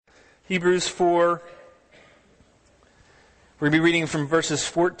Hebrews 4. We're going to be reading from verses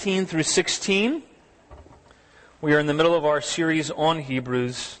 14 through 16. We are in the middle of our series on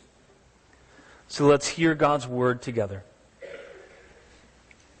Hebrews. So let's hear God's word together.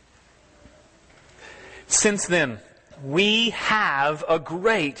 Since then, we have a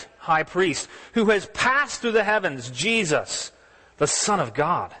great high priest who has passed through the heavens, Jesus, the Son of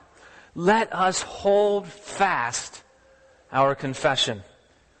God. Let us hold fast our confession.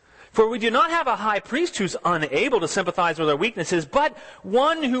 For we do not have a high priest who's unable to sympathize with our weaknesses, but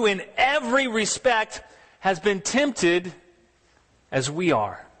one who in every respect has been tempted as we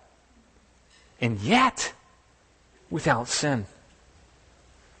are, and yet without sin.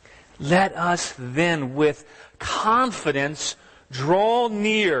 Let us then with confidence draw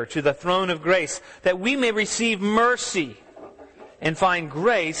near to the throne of grace, that we may receive mercy and find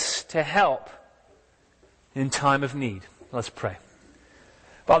grace to help in time of need. Let's pray.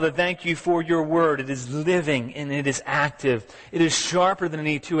 Father, thank you for your word. It is living and it is active. It is sharper than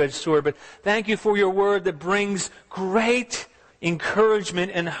any two-edged sword. But thank you for your word that brings great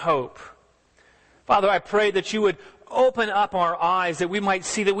encouragement and hope. Father, I pray that you would open up our eyes, that we might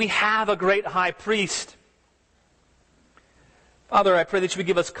see that we have a great high priest. Father, I pray that you would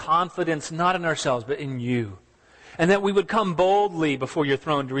give us confidence, not in ourselves, but in you. And that we would come boldly before your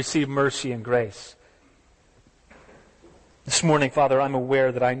throne to receive mercy and grace. This morning, Father, I'm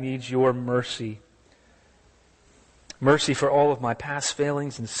aware that I need your mercy. Mercy for all of my past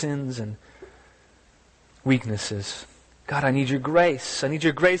failings and sins and weaknesses. God, I need your grace. I need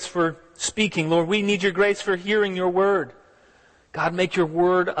your grace for speaking. Lord, we need your grace for hearing your word. God, make your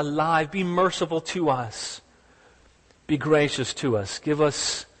word alive. Be merciful to us. Be gracious to us. Give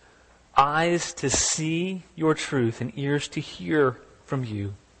us eyes to see your truth and ears to hear from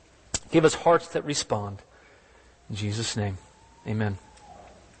you. Give us hearts that respond. In Jesus' name, amen.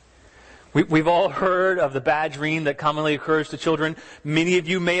 We've all heard of the bad dream that commonly occurs to children. Many of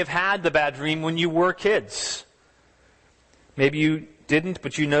you may have had the bad dream when you were kids. Maybe you didn't,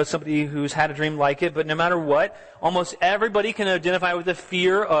 but you know somebody who's had a dream like it. But no matter what, almost everybody can identify with the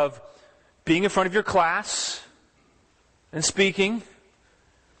fear of being in front of your class and speaking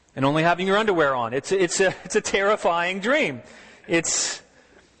and only having your underwear on. It's a terrifying dream. It's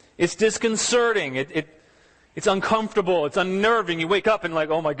disconcerting. It's uncomfortable. It's unnerving. You wake up and like,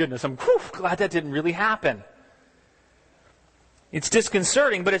 oh my goodness, I'm glad that didn't really happen. It's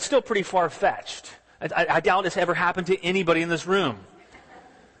disconcerting, but it's still pretty far-fetched. I doubt it's ever happened to anybody in this room.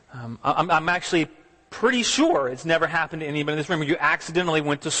 I'm actually pretty sure it's never happened to anybody in this room where you accidentally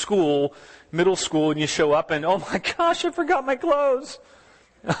went to school, middle school, and you show up and, oh my gosh, I forgot my clothes.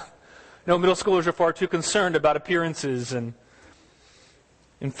 No, middle schoolers are far too concerned about appearances and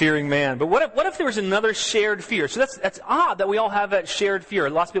fearing man. But what if there was another shared fear? So that's odd that we all have that shared fear.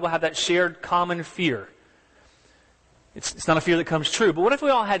 Lots of people have that shared common fear. It's not a fear that comes true. But what if we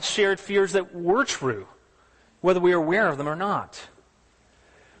all had shared fears that were true, whether we are aware of them or not?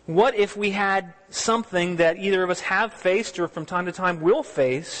 What if we had something that either of us have faced or from time to time will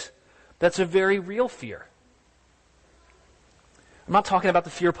face that's a very real fear? I'm not talking about the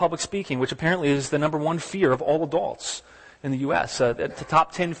fear of public speaking, which apparently is the number one fear of all adults in the U.S. The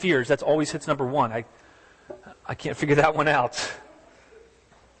top 10 fears, that's always hits number one. I can't figure that one out.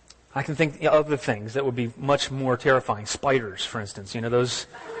 I can think of other things that would be much more terrifying. Spiders, for instance. You know, those.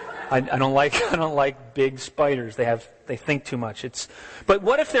 I don't like big spiders. They think too much. But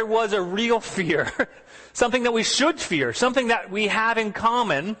what if there was a real fear, something that we should fear, something that we have in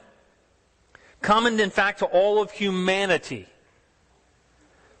common in fact to all of humanity,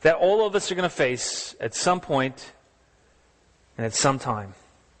 that all of us are going to face at some point and at some time.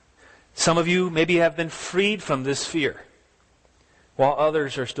 Some of you maybe have been freed from this fear, while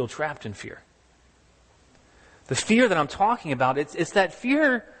others are still trapped in fear. The fear that I'm talking about, it's that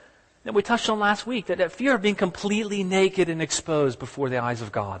fear that we touched on last week, that fear of being completely naked and exposed before the eyes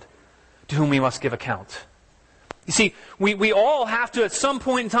of God, to whom we must give account. You see, we all have to at some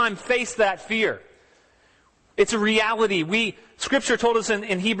point in time face that fear. It's a reality. Scripture told us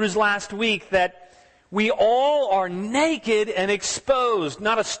in Hebrews last week that we all are naked and exposed.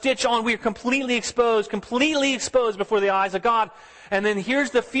 Not a stitch on. We are completely exposed before the eyes of God. And then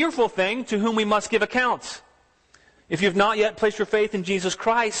here's the fearful thing, to whom we must give account. If you've not yet placed your faith in Jesus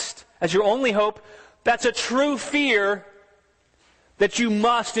Christ as your only hope, that's a true fear that you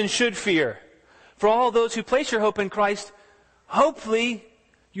must and should fear. For all those who place your hope in Christ, hopefully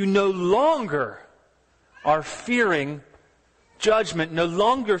you no longer are fearing judgment, no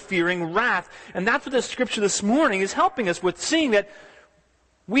longer fearing wrath. And that's what the Scripture this morning is helping us with, seeing that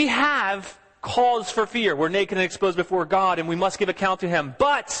we have cause for fear. We're naked and exposed before God, and we must give account to Him.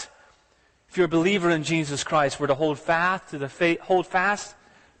 But If you're a believer in Jesus Christ, we're to hold fast to the faith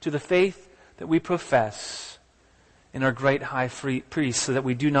that we profess in our great high priest, so that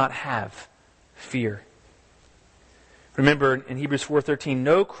we do not have fear. Remember in Hebrews 4:13,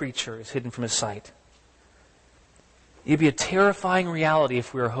 no creature is hidden from his sight. It'd be a terrifying reality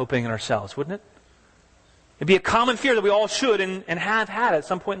if we were hoping in ourselves, wouldn't it? It'd be a common fear that we all should and have had at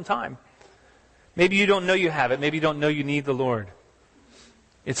some point in time. Maybe you don't know you have it. Maybe you don't know you need the Lord.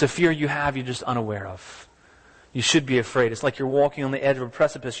 It's a fear you have you're just unaware of. You should be afraid. It's like you're walking on the edge of a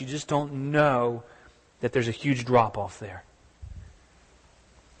precipice. You just don't know that there's a huge drop-off there.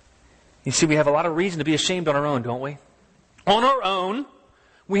 You see, we have a lot of reason to be ashamed on our own, don't we? On our own,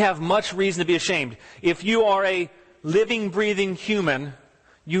 we have much reason to be ashamed. If you are a living, breathing human,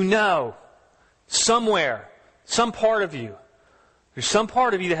 you know somewhere, some part of you, there's some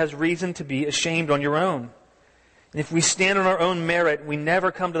part of you that has reason to be ashamed on your own. And if we stand on our own merit, we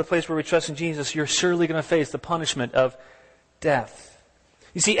never come to the place where we trust in Jesus, you're surely going to face the punishment of death.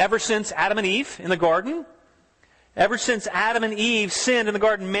 You see, ever since Adam and Eve in the garden, ever since Adam and Eve sinned in the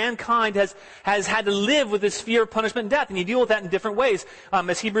garden, mankind has had to live with this fear of punishment and death. And you deal with that in different ways.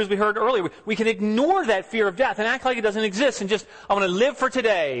 As Hebrews we heard earlier, we can ignore that fear of death and act like it doesn't exist and just, I want to live for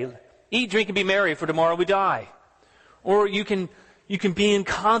today. Eat, drink, and be merry, for tomorrow we die. Or you can be in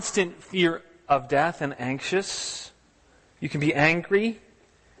constant fear of death and anxious. You can be angry.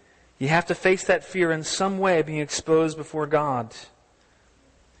 You have to face that fear in some way, being exposed before God.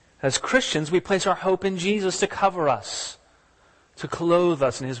 As Christians, we place our hope in Jesus to cover us, to clothe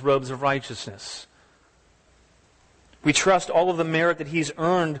us in His robes of righteousness. We trust all of the merit that He's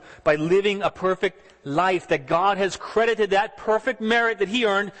earned by living a perfect life, that God has credited that perfect merit that He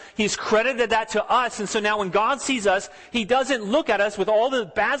earned. He's credited that to us. And so now when God sees us, He doesn't look at us with all the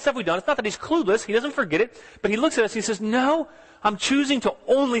bad stuff we've done. It's not that He's clueless. He doesn't forget it. But He looks at us and He says, no, I'm choosing to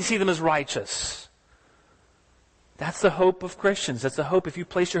only see them as righteous. That's the hope of Christians. That's the hope. If you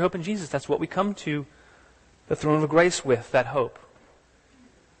place your hope in Jesus, that's what we come to the throne of grace with, that hope.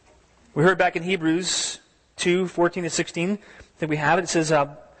 We heard back in Hebrews 2:14-16 that we have it. It says,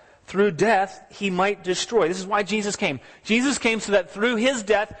 through death He might destroy. This is why Jesus came. Jesus came so that through His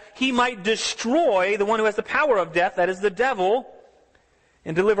death He might destroy the one who has the power of death, that is the devil,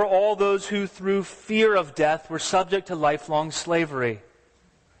 and deliver all those who through fear of death were subject to lifelong slavery.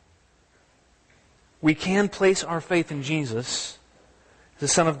 We can place our faith in Jesus, the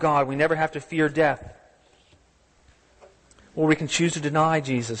Son of God. We never have to fear death. Or we can choose to deny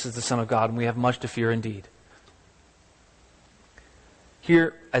Jesus as the Son of God, and we have much to fear indeed.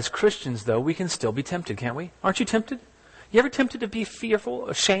 Here, as Christians, though, we can still be tempted, can't we? Aren't you tempted? You ever tempted to be fearful,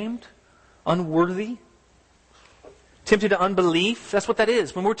 ashamed, unworthy? Tempted to unbelief? That's what that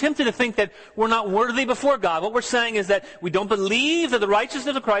is. When we're tempted to think that we're not worthy before God, what we're saying is that we don't believe that the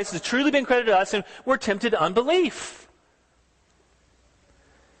righteousness of Christ has truly been credited to us, and we're tempted to unbelief.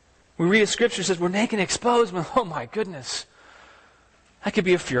 We read a scripture that says we're naked and exposed, but oh my goodness. That could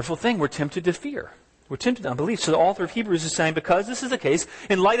be a fearful thing. We're tempted to fear. We're tempted to unbelief. So the author of Hebrews is saying, because this is the case,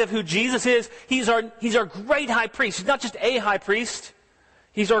 in light of who Jesus is, He's our great high priest. He's not just a high priest.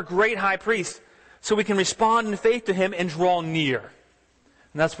 He's our great high priest. So we can respond in faith to Him and draw near.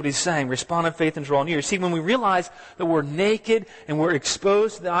 And that's what he's saying. Respond in faith and draw near. See, when we realize that we're naked and we're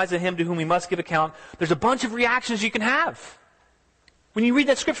exposed to the eyes of Him to whom we must give account, there's a bunch of reactions you can have. When you read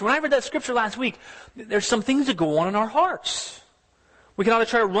that scripture, when I read that scripture last week, there's some things that go on in our hearts. We can either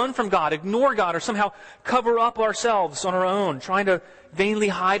try to run from God, ignore God, or somehow cover up ourselves on our own, trying to vainly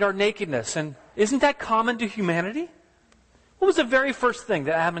hide our nakedness. And isn't that common to humanity? What was the very first thing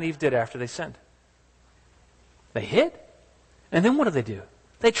that Adam and Eve did after they sinned? They hid. And then what did they do?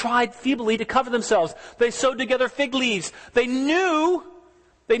 They tried feebly to cover themselves. They sewed together fig leaves. They knew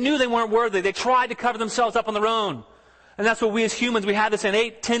they weren't worthy. They tried to cover themselves up on their own. And that's what we as humans, we have this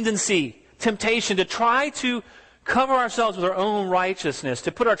innate tendency, temptation to try to cover ourselves with our own righteousness,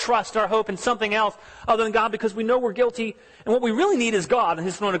 to put our trust, our hope in something else other than God, because we know we're guilty. And what we really need is God and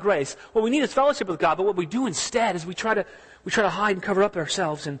His throne of grace. What we need is fellowship with God. But what we do instead is we try to hide and cover up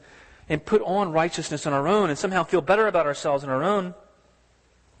ourselves and put on righteousness on our own and somehow feel better about ourselves on our own.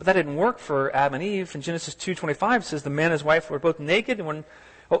 But that didn't work for Adam and Eve. In Genesis 2:25 it says the man and his wife were both naked and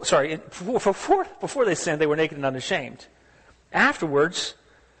before they sinned, they were naked and unashamed. Afterwards,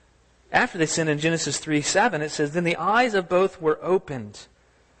 after they sinned in Genesis 3:7, it says, then the eyes of both were opened,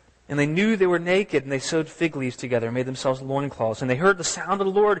 and they knew they were naked, and they sewed fig leaves together and made themselves loincloths. And they heard the sound of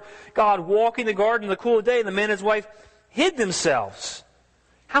the Lord God walking in the garden in the cool of the day, and the man and his wife hid themselves.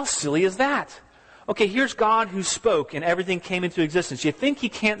 How silly is that? Okay, here's God who spoke, and everything came into existence. You think He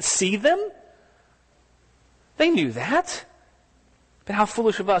can't see them? They knew that. But how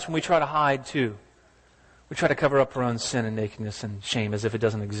foolish of us when we try to hide too. We try to cover up our own sin and nakedness and shame as if it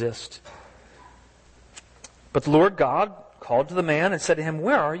doesn't exist. But the Lord God called to the man and said to him,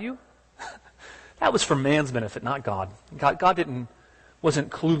 "Where are you?" That was for man's benefit, not God. God wasn't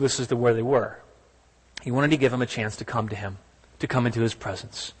clueless as to where they were. He wanted to give him a chance to come to him, to come into his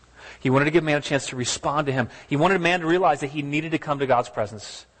presence. He wanted to give man a chance to respond to him. He wanted man to realize that he needed to come to God's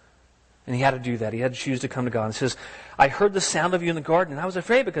presence. And he had to do that. He had to choose to come to God. And he says, "I heard the sound of you in the garden, and I was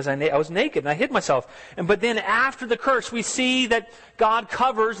afraid because I was naked, and I hid myself." But then after the curse, we see that God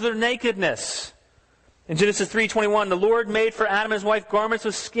covers their nakedness. In Genesis 3:21, the Lord made for Adam and his wife garments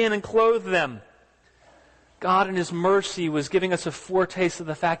of skin and clothed them. God in His mercy was giving us a foretaste of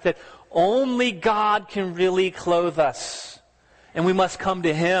the fact that only God can really clothe us. And we must come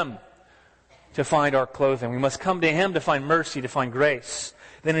to Him to find our clothing. We must come to Him to find mercy, to find grace.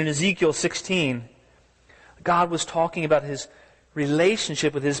 Then in Ezekiel 16, God was talking about His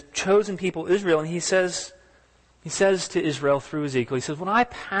relationship with His chosen people Israel, and He says to Israel through Ezekiel, He says, "When I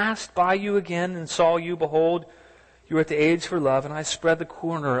passed by you again and saw you, behold, you were at the age for love, and I spread the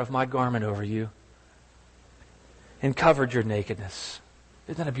corner of my garment over you and covered your nakedness."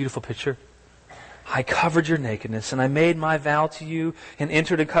 Isn't that a beautiful picture? "I covered your nakedness, and I made my vow to you and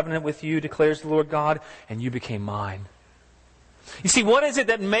entered a covenant with you, declares the Lord God, and you became mine." You see, what is it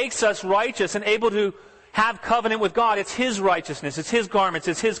that makes us righteous and able to have covenant with God? It's His righteousness. It's His garments.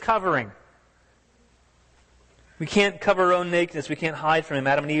 It's His covering. We can't cover our own nakedness. We can't hide from Him.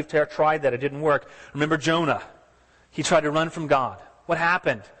 Adam and Eve tried that. It didn't work. Remember Jonah. He tried to run from God. What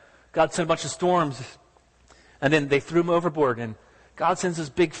happened? God sent a bunch of storms, and then they threw him overboard, and God sends this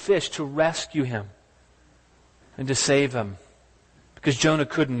big fish to rescue him and to save him. Because Jonah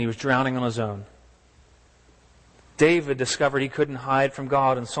couldn't. He was drowning on his own. David discovered he couldn't hide from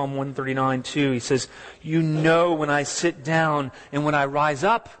God in Psalm 139:2. He says, "You know when I sit down and when I rise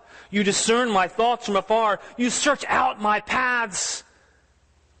up. You discern my thoughts from afar. You search out my paths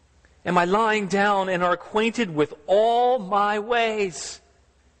and my lying down and are acquainted with all my ways.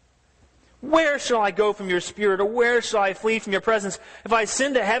 Where shall I go from your spirit, or where shall I flee from your presence? If I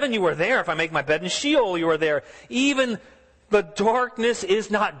ascend to heaven, you are there. If I make my bed in Sheol, you are there. Even the darkness is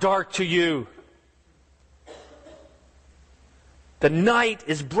not dark to you. The night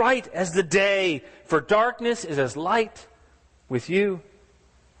is bright as the day, for darkness is as light with you."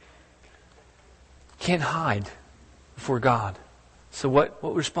 Can't hide before God. So what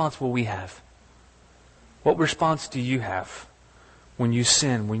response will we have? What response do you have when you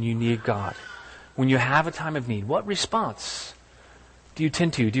sin, when you need God? When you have a time of need, what response do you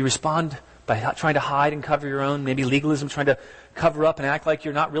tend to? Do you respond by trying to hide and cover your own, maybe legalism, trying to cover up and act like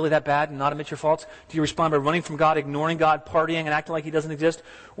you're not really that bad and not admit your faults? Do you respond by running from God, ignoring God, partying and acting like He doesn't exist?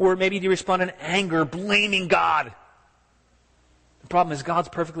 Or maybe do you respond in anger, blaming God? The problem is God's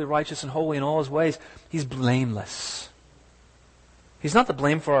perfectly righteous and holy in all His ways. He's blameless. He's not to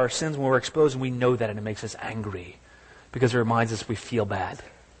blame for our sins when we're exposed, and we know that, and it makes us angry because it reminds us we feel bad.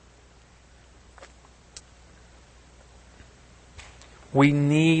 We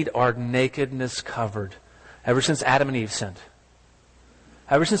need our nakedness covered ever since Adam and Eve sinned.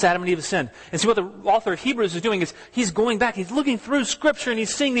 Ever since Adam and Eve sinned. And see, what the author of Hebrews is doing is he's going back, he's looking through Scripture, and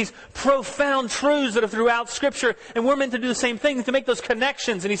he's seeing these profound truths that are throughout Scripture, and we're meant to do the same thing, to make those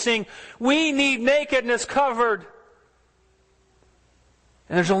connections. And he's saying, we need nakedness covered.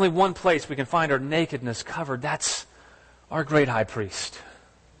 And there's only one place we can find our nakedness covered. That's our great high priest.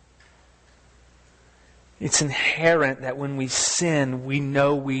 It's inherent that when we sin, we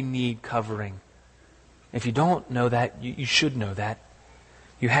know we need covering. If you don't know that, you should know that.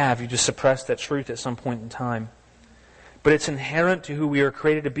 You just suppressed that truth at some point in time. But it's inherent to who we are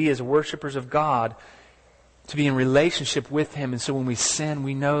created to be as worshipers of God, to be in relationship with Him. And so when we sin,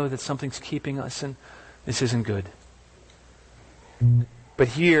 we know that something's keeping us, and this isn't good. But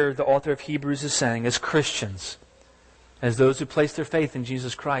here, the author of Hebrews is saying, as Christians, as those who place their faith in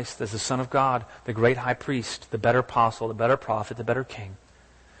Jesus Christ as the Son of God, the great high priest, the better apostle, the better prophet, the better king,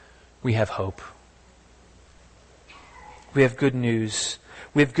 we have hope. We have good news.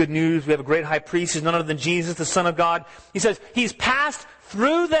 We have good news. We have a great high priest. He's none other than Jesus, the Son of God. He says, He's passed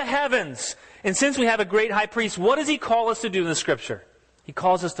through the heavens. And since we have a great high priest, what does He call us to do in the Scripture? He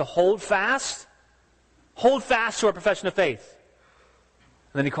calls us to hold fast to our profession of faith.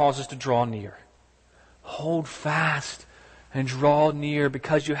 And then He calls us to draw near. Hold fast and draw near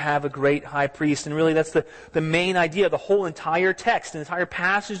because you have a great high priest. And really that's the main idea of the whole entire text, the entire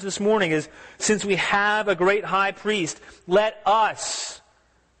passage this morning is, since we have a great high priest, let us,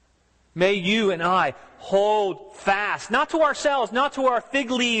 may you and I, hold fast. Not to ourselves, not to our fig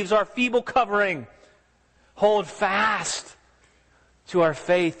leaves, our feeble covering. Hold fast to our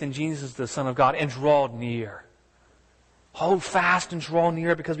faith in Jesus, the Son of God, and draw near. Hold fast and draw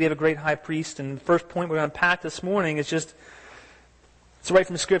near because we have a great high priest. And the first point we're going to unpack this morning is just, it's right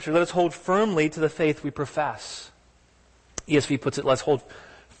from Scripture. Let us hold firmly to the faith we profess. ESV puts it, let's hold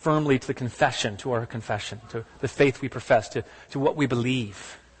firmly to the confession, to our confession, to the faith we profess, to what we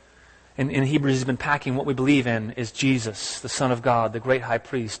believe. And in Hebrews, he's been packing what we believe in is Jesus, the Son of God, the great high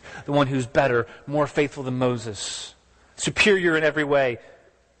priest, the one who's better, more faithful than Moses, superior in every way.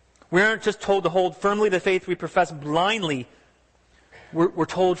 We aren't just told to hold firmly the faith we profess blindly. We're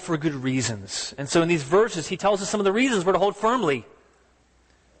told for good reasons. And so in these verses, he tells us some of the reasons we're to hold firmly.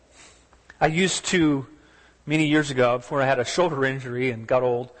 I used to, many years ago, before I had a shoulder injury and got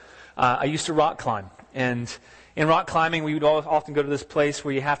old, I used to rock climb. And in rock climbing, we would often go to this place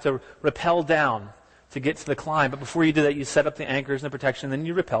where you have to rappel down to get to the climb. But before you do that, you set up the anchors and the protection, and then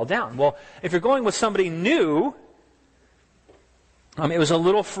you rappel down. Well, if you're going with somebody new, it was a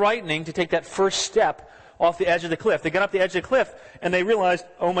little frightening to take that first step off the edge of the cliff. They got up the edge of the cliff, and they realized,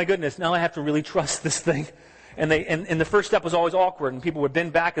 oh my goodness, now I have to really trust this thing. And the first step was always awkward, and people would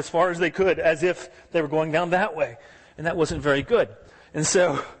bend back as far as they could, as if they were going down that way. And that wasn't very good. And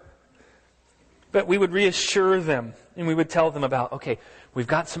so, but we would reassure them, and we would tell them about, okay, we've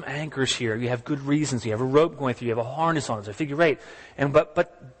got some anchors here. You have good reasons. You have a rope going through. You have a harness on. It's a figure eight. And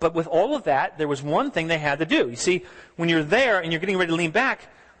but with all of that, there was one thing they had to do. You see, when you're there and you're getting ready to lean back,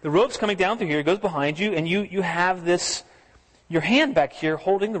 the rope's coming down through here. It goes behind you, and you have this, your hand back here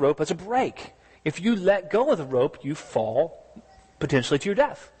holding the rope as a brake. If you let go of the rope, you fall potentially to your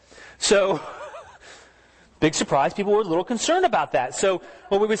death. So, big surprise. People were a little concerned about that. So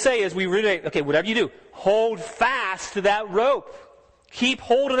what we would say is we reiterate, okay, whatever you do, hold fast to that rope. Keep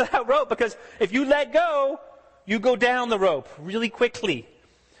hold of that rope, because if you let go, you go down the rope really quickly.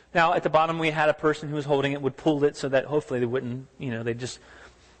 Now, at the bottom, we had a person who was holding it, would pull it so that hopefully they wouldn't,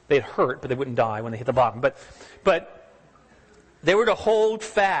 they'd hurt, but they wouldn't die when they hit the bottom. But they were to hold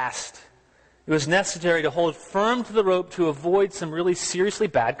fast. It was necessary to hold firm to the rope to avoid some really seriously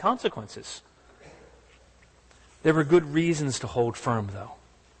bad consequences. There were good reasons to hold firm, though.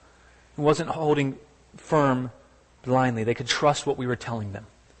 It wasn't holding firm blindly. They could trust what we were telling them.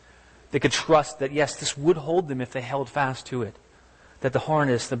 They could trust that, yes, this would hold them if they held fast to it. That the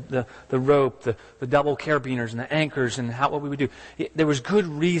harness, the rope, the double carabiners and the anchors and what we would do. There was good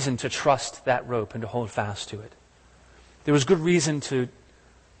reason to trust that rope and to hold fast to it. There was good reason to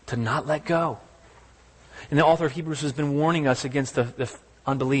not let go. And the author of Hebrews has been warning us against the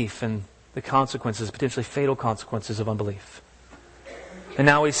unbelief and the consequences, potentially fatal consequences of unbelief. And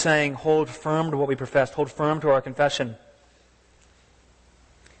now he's saying, hold firm to what we profess. Hold firm to our confession.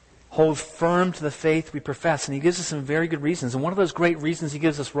 Hold firm to the faith we profess. And he gives us some very good reasons. And one of those great reasons he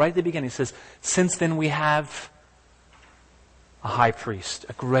gives us right at the beginning, he says, since then we have a high priest,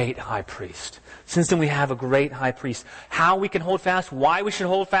 a great high priest. Since then we have a great high priest. How we can hold fast, why we should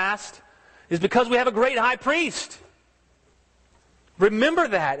hold fast, is because we have a great high priest. Remember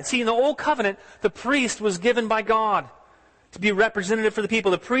that. See, in the Old Covenant, the priest was given by God to be representative for the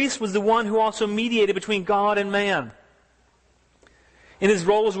people. The priest was the one who also mediated between God and man. In his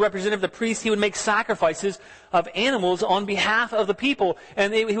role as representative, the priest, he would make sacrifices of animals on behalf of the people,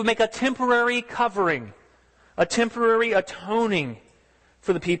 and he would make a temporary covering, a temporary atoning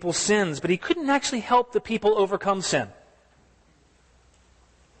for the people's sins. But he couldn't actually help the people overcome sin.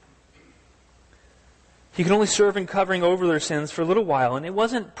 He could only serve in covering over their sins for a little while, and it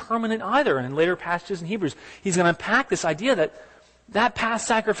wasn't permanent either. And in later passages in Hebrews, he's going to unpack this idea that past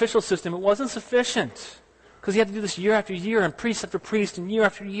sacrificial system, it wasn't sufficient, because he had to do this year after year, and priest after priest, and year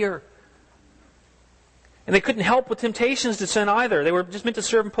after year. And they couldn't help with temptations to sin either. They were just meant to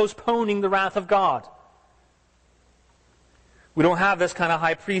serve in postponing the wrath of God. We don't have this kind of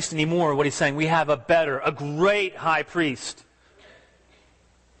high priest anymore. What he's saying, we have a great high priest.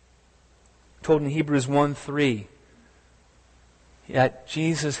 Told in Hebrews 1:3 that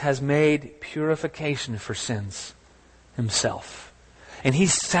Jesus has made purification for sins himself. And he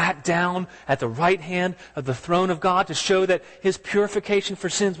sat down at the right hand of the throne of God to show that his purification for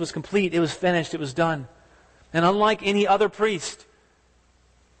sins was complete. It was finished. It was done. And unlike any other priest,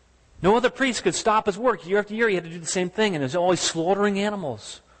 no other priest could stop his work. Year after year, he had to do the same thing, and it was always slaughtering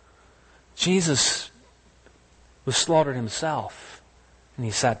animals. Jesus was slaughtered himself, and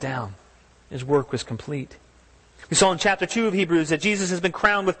he sat down. His work was complete. We saw in chapter 2 of Hebrews that Jesus has been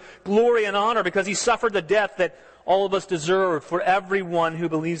crowned with glory and honor because he suffered the death that all of us deserve for everyone who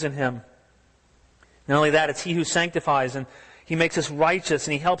believes in him. Not only that, it's he who sanctifies, and he makes us righteous,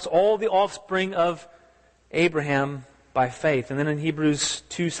 and he helps all the offspring of Abraham by faith. And then in Hebrews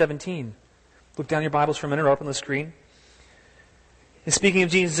 2:17, look down your Bibles for a minute or up on the screen. And speaking of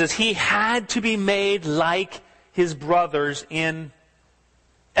Jesus, says he had to be made like his brothers in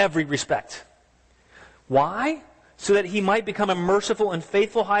every respect. Why? So that he might become a merciful and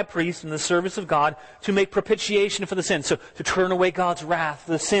faithful high priest in the service of God to make propitiation for the sins. So to turn away God's wrath,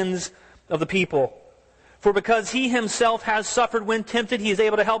 the sins of the people. For because he himself has suffered when tempted, he is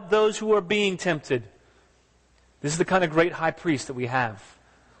able to help those who are being tempted. This is the kind of great high priest that we have,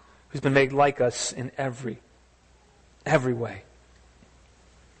 who's been made like us in every way.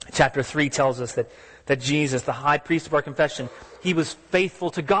 Chapter 3 tells us that Jesus, the high priest of our confession, he was faithful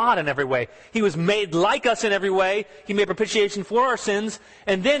to God in every way. He was made like us in every way. He made propitiation for our sins.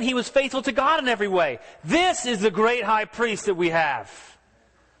 And then he was faithful to God in every way. This is the great high priest that we have.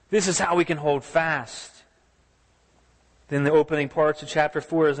 This is how we can hold fast. Then the opening parts of chapter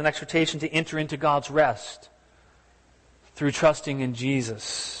 4 is an exhortation to enter into God's rest through trusting in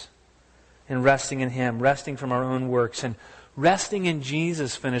Jesus and resting in him, resting from our own works, and resting in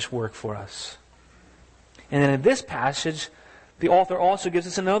Jesus' finished work for us. And then in this passage, the author also gives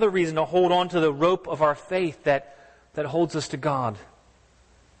us another reason to hold on to the rope of our faith that holds us to God.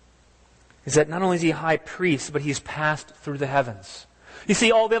 Is that not only is he high priest, but he's passed through the heavens. You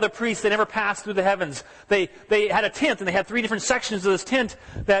see, all the other priests, they never passed through the heavens. They had a tent, and they had 3 different sections of this tent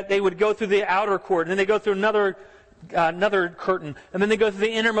that they would go through the outer court, and then they go through another curtain, and then they go through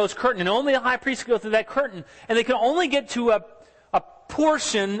the innermost curtain, and only the high priest could go through that curtain, and they could only get to a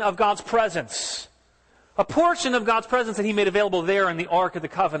portion of God's presence. A portion of God's presence that he made available there in the Ark of the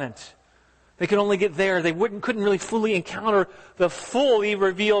Covenant. They could only get there. They couldn't really fully encounter the fully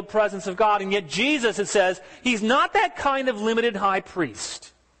revealed presence of God. And yet Jesus, it says, he's not that kind of limited high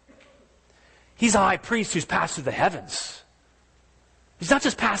priest. He's a high priest who's passed through the heavens. He's not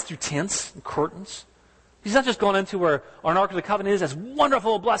just passed through tents and curtains. He's not just gone into where our Ark of the Covenant is, as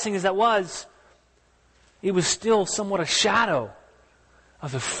wonderful a blessing as that was. It was still somewhat a shadow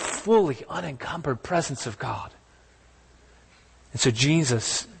of the fully unencumbered presence of God. And so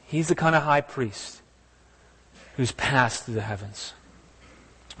Jesus, he's the kind of high priest who's passed through the heavens.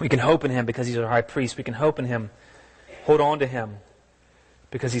 We can hope in him because he's our high priest. We can hope in him, hold on to him,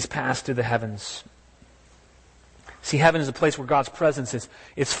 because he's passed through the heavens. See, heaven is a place where God's presence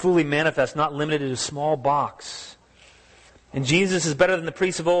is fully manifest, not limited to a small box. And Jesus is better than the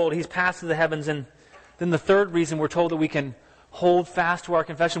priests of old. He's passed through the heavens. And then the third reason we're told that we can hold fast to our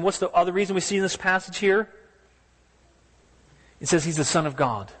confession. What's the other reason we see in this passage here? It says he's the Son of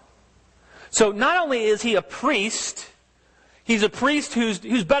God. So not only is he a priest, he's a priest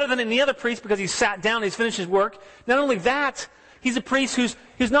who's better than any other priest because he's sat down, he's finished his work. Not only that, he's a priest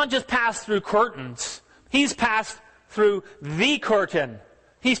who's not just passed through curtains. He's passed through the curtain.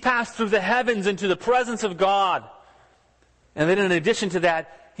 He's passed through the heavens into the presence of God. And then in addition to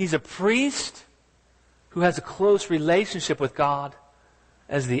that, he's a priest who has a close relationship with God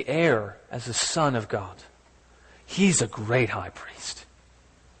as the heir, as the Son of God. He's a great high priest.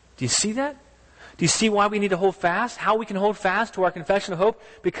 Do you see that? Do you see why we need to hold fast? How we can hold fast to our confession of hope?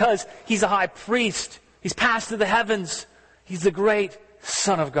 Because he's a high priest. He's passed through the heavens. He's the great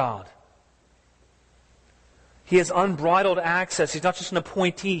Son of God. He has unbridled access. He's not just an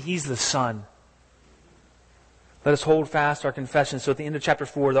appointee. He's the Son. Let us hold fast our confession. So at the end of chapter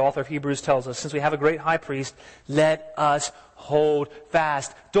 4, the author of Hebrews tells us, since we have a great high priest, let us hold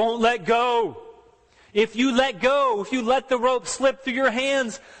fast. Don't let go. If you let go, if you let the rope slip through your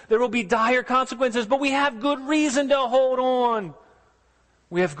hands, there will be dire consequences. But we have good reason to hold on.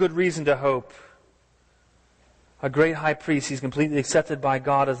 We have good reason to hope. A great high priest, he's completely accepted by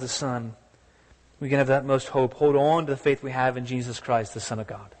God as the Son. We can have that most hope. Hold on to the faith we have in Jesus Christ, the Son of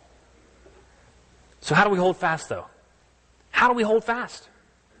God. So how do we hold fast, though? How do we hold fast?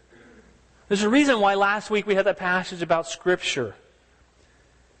 There's a reason why last week we had that passage about Scripture.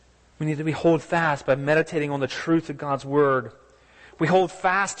 We need to hold fast by meditating on the truth of God's Word. We hold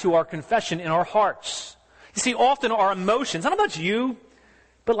fast to our confession in our hearts. You see, often our emotions, I don't know about you,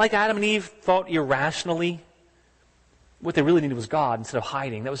 but like Adam and Eve thought irrationally, what they really needed was God instead of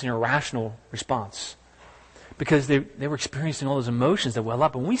hiding. That was an irrational response. Because they were experiencing all those emotions that well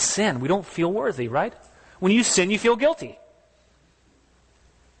up. And when we sin, we don't feel worthy, right? When you sin, you feel guilty.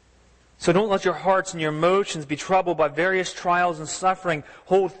 So don't let your hearts and your emotions be troubled by various trials and suffering.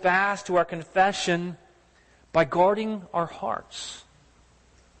 Hold fast to our confession by guarding our hearts.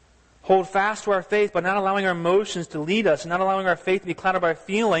 Hold fast to our faith by not allowing our emotions to lead us, and not allowing our faith to be clouded by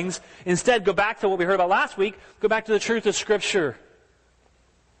feelings. Instead, go back to what we heard about last week. Go back to the truth of Scripture.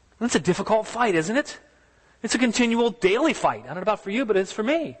 That's a difficult fight, isn't it? It's a continual daily fight. I don't know about for you, but it's for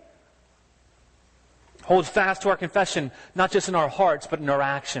me. Hold fast to our confession, not just in our hearts, but in our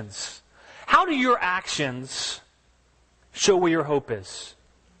actions. How do your actions show where your hope is?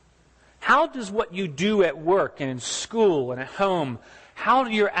 How does what you do at work and in school and at home, how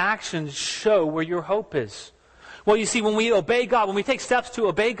do your actions show where your hope is? Well, you see, when we obey God, when we take steps to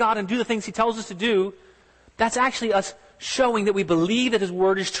obey God and do the things He tells us to do, that's actually us showing that we believe that His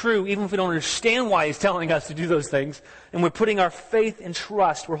Word is true, even if we don't understand why He's telling us to do those things. And we're putting our faith and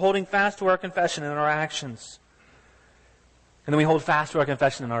trust. We're holding fast to our confession and our actions. And then we hold fast to our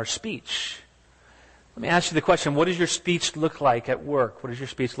confession in our speech. Let me ask you the question, what does your speech look like at work? What does your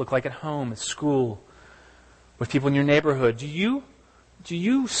speech look like at home, at school, with people in your neighborhood? Do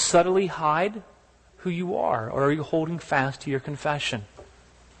you subtly hide who you are, or are you holding fast to your confession?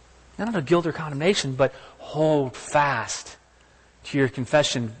 Not a guilt or condemnation, but hold fast to your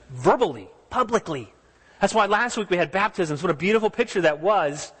confession verbally, publicly. That's why last week we had baptisms. What a beautiful picture that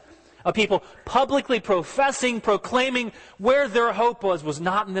was of people publicly professing, proclaiming where their hope was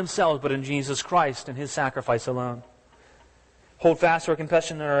not in themselves, but in Jesus Christ and His sacrifice alone. Hold fast to our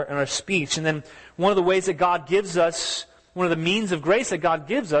confession and our speech. And then one of the ways that God gives us, one of the means of grace that God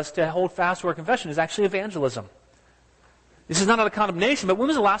gives us to hold fast to our confession is actually evangelism. This is not a condemnation, but when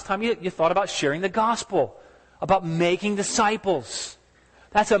was the last time you thought about sharing the gospel? About making disciples?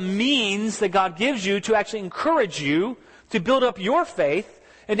 That's a means that God gives you to actually encourage you to build up your faith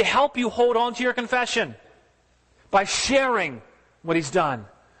and to help you hold on to your confession by sharing what He's done.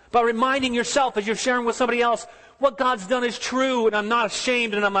 By reminding yourself as you're sharing with somebody else, what God's done is true and I'm not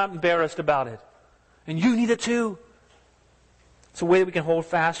ashamed and I'm not embarrassed about it. And you need it too. It's a way that we can hold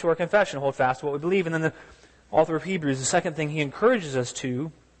fast to our confession, hold fast to what we believe. And then the author of Hebrews, the second thing he encourages us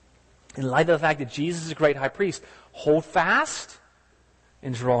to, in light of the fact that Jesus is a great high priest, hold fast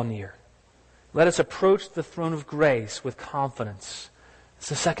and draw near. Let us approach the throne of grace with confidence. It's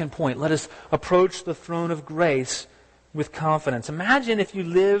the second point. Let us approach the throne of grace with confidence. Imagine if you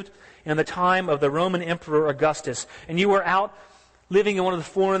lived in the time of the Roman Emperor Augustus and you were out living in one of the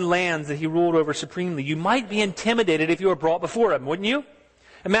foreign lands that he ruled over supremely. You might be intimidated if you were brought before him, wouldn't you?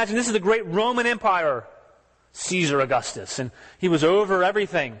 Imagine this is the great Roman Empire, Caesar Augustus, and he was over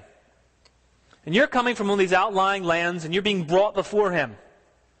everything. And you're coming from one of these outlying lands and you're being brought before him.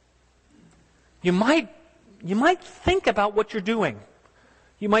 You might think about what you're doing.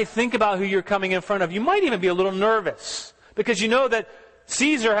 You might think about who you're coming in front of. You might even be a little nervous because you know that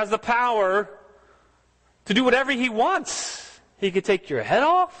Caesar has the power to do whatever he wants. He could take your head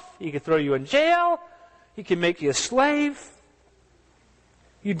off. He could throw you in jail. He could make you a slave.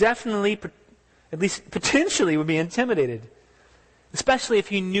 You definitely, at least potentially, would be intimidated, especially if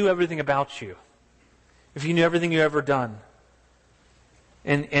he knew everything about you, if he knew everything you've ever done,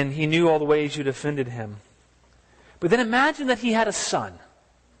 and he knew all the ways you'd offended him. But then imagine that he had a son.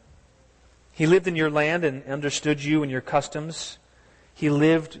 He lived in your land and understood you and your customs. He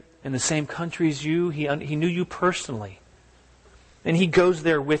lived in the same country as you. He knew you personally. And he goes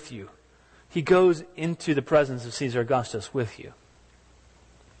there with you. He goes into the presence of Caesar Augustus with you.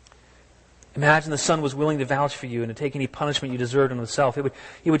 Imagine the son was willing to vouch for you and to take any punishment you deserved on himself. It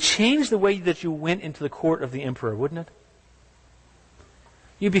would change the way that you went into the court of the emperor, wouldn't it?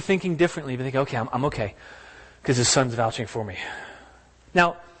 You'd be thinking differently. You'd be thinking, okay, I'm okay, because his son's vouching for me.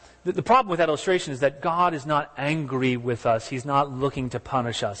 Now, the problem with that illustration is that God is not angry with us. He's not looking to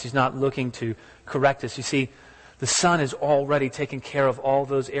punish us. He's not looking to correct us. You see, the Son has already taken care of all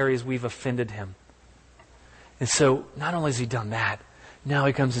those areas we've offended Him. And so, not only has He done that, now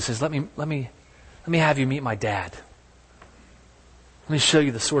He comes and says, let me have you meet my dad. Let me show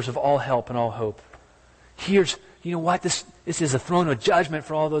you the source of all help and all hope. You know what? This is a throne of judgment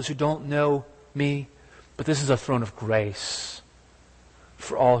for all those who don't know me, but this is a throne of grace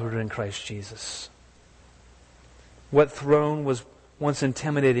for all who are in Christ Jesus. What throne was once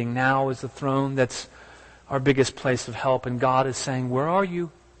intimidating now is the throne that's our biggest place of help. And God is saying, where are you?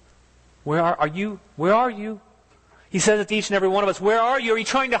 Where are you? Where are you? He says it to each and every one of us, where are you? Are you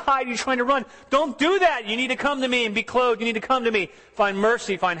trying to hide? Are you trying to run? Don't do that. You need to come to me and be clothed. You need to come to me. Find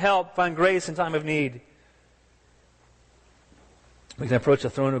mercy, find help, find grace in time of need. We can approach the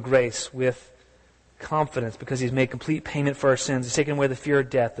throne of grace with confidence because He's made complete payment for our sins. He's taken away the fear of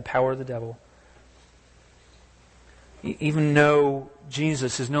death, the power of the devil. Even though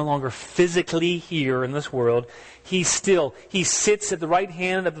Jesus is no longer physically here in this world, He sits at the right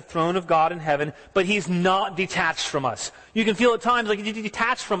hand of the throne of God in heaven, but He's not detached from us. You can feel at times like He's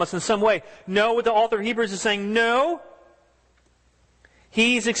detached from us in some way. No, what the author of Hebrews is saying, no.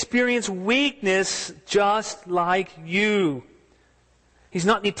 He's experienced weakness just like you. He's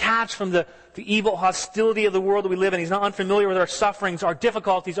not detached from the evil hostility of the world that we live in. He's not unfamiliar with our sufferings, our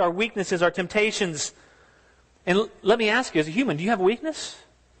difficulties, our weaknesses, our temptations. And let me ask you, as a human, do you have a weakness?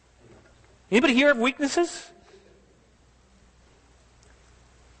 Anybody here have weaknesses?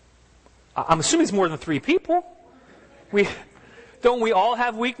 I'm assuming it's more than 3 people. Don't we all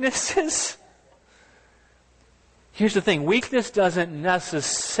have weaknesses? Here's the thing. Weakness doesn't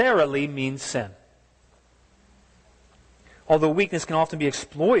necessarily mean sin. Although weakness can often be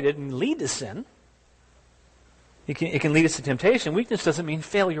exploited and lead to sin, it can lead us to temptation. Weakness doesn't mean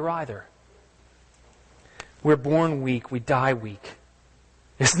failure either. We're born weak. We die weak.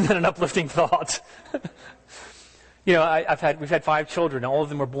 Isn't that an uplifting thought? You know, we've had 5 children. All of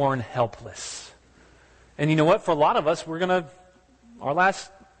them were born helpless. And you know what? For a lot of us, our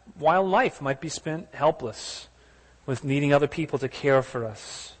last while life might be spent helpless, with needing other people to care for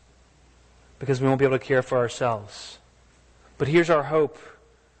us, because we won't be able to care for ourselves. But here's our hope.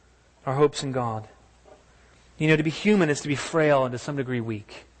 Our hope's in God. You know, to be human is to be frail and to some degree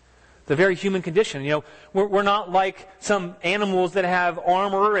weak. The very human condition. You know, we're not like some animals that have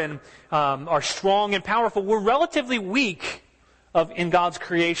armor and are strong and powerful. We're relatively weak in God's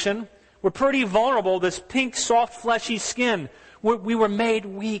creation. We're pretty vulnerable. This pink, soft, fleshy skin. We were made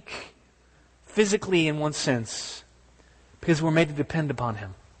weak physically in one sense, because we're made to depend upon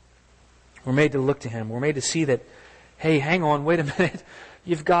Him. We're made to look to Him. We're made to see that, hey, hang on, wait a minute.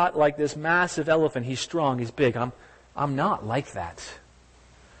 You've got like this massive elephant. He's strong, he's big. I'm not like that.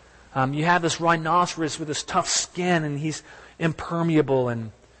 You have this rhinoceros with this tough skin, and he's impermeable,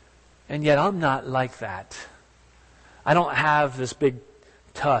 and yet I'm not like that. I don't have this big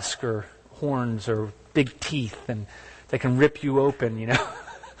tusk or horns or big teeth and that can rip you open, you know.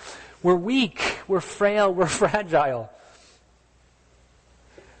 We're weak, we're frail, we're fragile.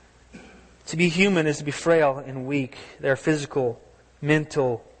 To be human is to be frail and weak. There are physical,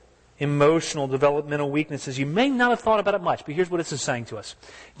 mental, emotional, developmental weaknesses. You may not have thought about it much, but here's what this is saying to us.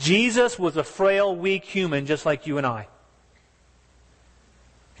 Jesus was a frail, weak human just like you and I.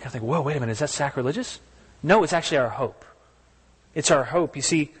 You think, whoa, wait a minute, is that sacrilegious? No, it's actually our hope. It's our hope. You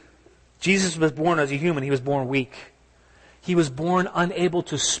see, Jesus was born as a human. He was born weak. He was born unable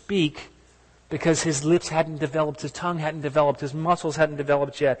to speak because his lips hadn't developed, his tongue hadn't developed, his muscles hadn't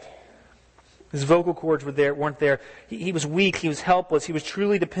developed yet. His vocal cords weren't there. He was weak. He was helpless. He was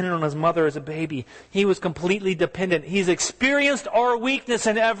truly dependent on his mother as a baby. He was completely dependent. He's experienced our weakness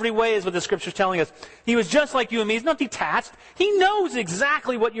in every way, is what the Scripture's telling us. He was just like you and me. He's not detached. He knows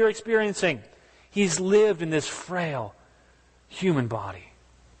exactly what you're experiencing. He's lived in this frail human body.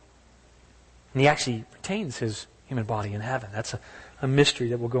 And he actually retains his human body in heaven. That's a mystery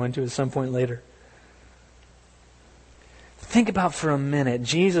that we'll go into at some point later. Think about for a minute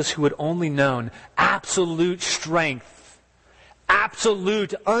Jesus, who had only known absolute strength,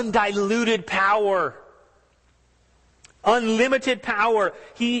 absolute undiluted power, unlimited power.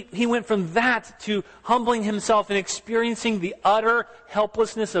 He went from that to humbling himself and experiencing the utter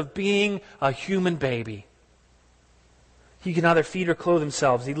helplessness of being a human baby. He could neither feed or clothe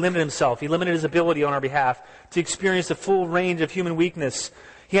himself. He limited himself. He limited his ability on our behalf to experience the full range of human weakness.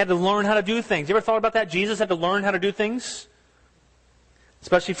 He had to learn how to do things. You ever thought about that? Jesus had to learn how to do things?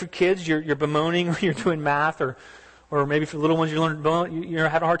 Especially for kids, you're bemoaning, or you're doing math, or maybe for little ones you're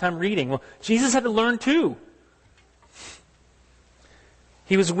having a hard time reading. Well, Jesus had to learn too.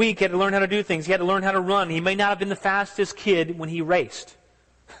 He was weak. He had to learn how to do things. He had to learn how to run. He may not have been the fastest kid when he raced.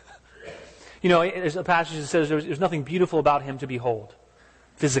 You know, there's a passage that says there's nothing beautiful about him to behold,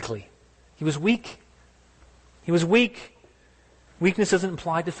 physically. He was weak. He was weak. Weakness doesn't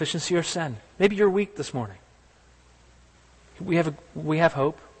imply deficiency or sin. Maybe you're weak this morning. We have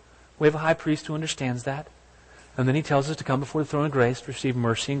hope. We have a high priest who understands that. And then he tells us to come before the throne of grace to receive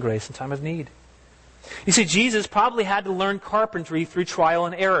mercy and grace in time of need. You see, Jesus probably had to learn carpentry through trial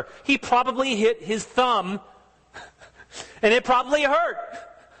and error. He probably hit his thumb, and it probably hurt.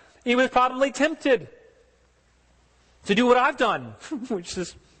 He was probably tempted to do what I've done, which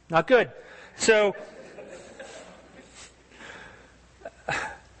is not good. So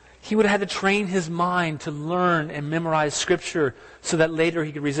he would have had to train his mind to learn and memorize Scripture so that later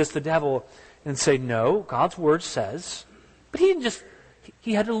he could resist the devil and say, no, God's Word says. But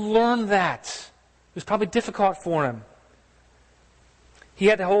he had to learn that. It was probably difficult for him. He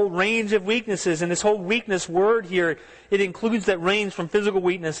had a whole range of weaknesses, and this whole weakness word here, it includes that range from physical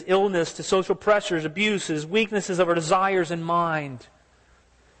weakness, illness, to social pressures, abuses, weaknesses of our desires and mind.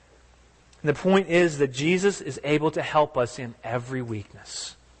 And the point is that Jesus is able to help us in every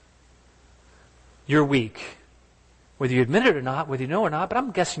weakness. You're weak. Whether you admit it or not, whether you know or not, but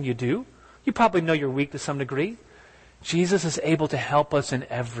I'm guessing you do. You probably know you're weak to some degree. Jesus is able to help us in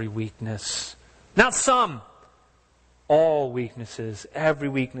every weakness. Not some. All weaknesses. Every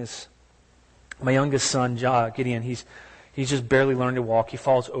weakness. My youngest son, Gideon, he's just barely learned to walk. He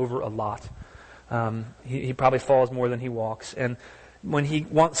falls over a lot. He probably falls more than he walks. And when he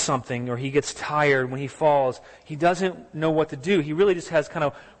wants something or he gets tired, when he falls, he doesn't know what to do. He really just has kind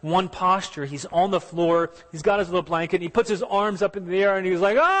of one posture. He's on the floor. He's got his little blanket. And he puts his arms up in the air and he's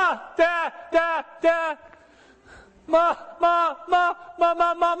like, Dad, Dad, Dad. Ma, ma, ma, ma,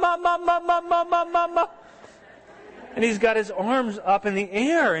 ma, ma, ma, ma, ma, ma, ma, ma, ma, ma. And he's got his arms up in the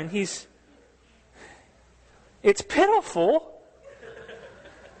air and it's pitiful.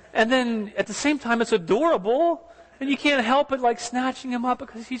 And then at the same time it's adorable. And you can't help it like snatching him up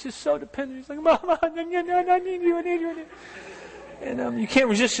because he's just so dependent. He's like, Mama, I need you, I need you. And you can't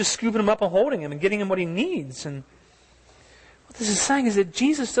resist just scooping him up and holding him and getting him what he needs. And what this is saying is that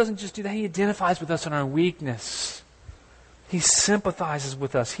Jesus doesn't just do that. He identifies with us in our weakness. He sympathizes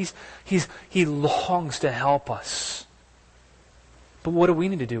with us. He longs to help us. But what do we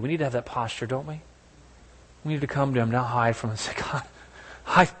need to do? We need to have that posture, don't we? We need to come to Him, not hide from Him and say,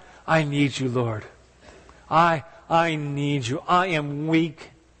 God, I need you, Lord. I need you. I am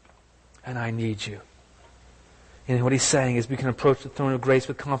weak, and I need you. And what He's saying is we can approach the throne of grace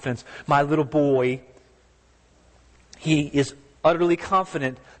with confidence. My little boy, he is utterly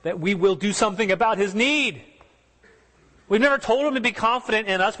confident that we will do something about his need. We've never told him to be confident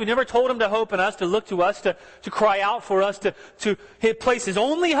in us. We've never told him to hope in us, to look to us, to cry out for us, to place his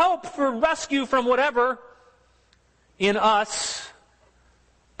only hope for rescue from whatever in us.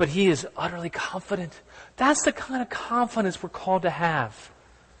 But he is utterly confident. That's the kind of confidence we're called to have.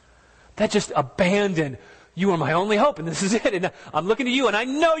 That just abandon. You are my only hope, and this is it. And I'm looking to you, and I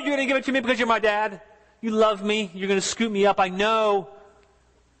know you're going to give it to me because you're my dad. You love me. You're going to scoop me up. I know.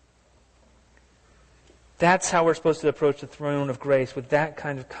 That's how we're supposed to approach the throne of grace, with that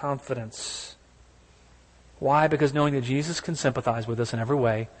kind of confidence. Why? Because knowing that Jesus can sympathize with us in every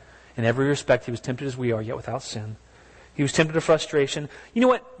way, in every respect. He was tempted as we are, yet without sin. He was tempted to frustration. You know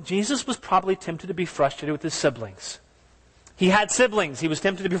what? Jesus was probably tempted to be frustrated with his siblings. He had siblings. He was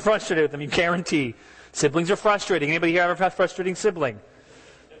tempted to be frustrated with them, you guarantee. Siblings are frustrating. Anybody here ever have a frustrating sibling?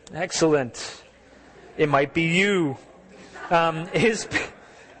 Excellent. It might be you.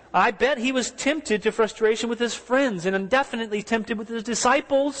 I bet he was tempted to frustration with his friends and indefinitely tempted with his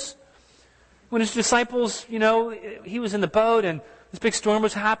disciples. When his disciples, he was in the boat and this big storm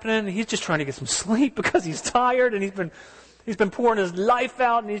was happening and he's just trying to get some sleep because he's tired and he's been pouring his life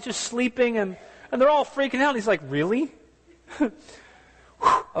out and he's just sleeping and they're all freaking out. And he's like, really?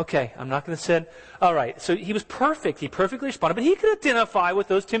 Okay, I'm not going to say. All right, so he was perfect. He perfectly responded, but he could identify with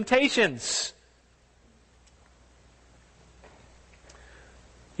those temptations.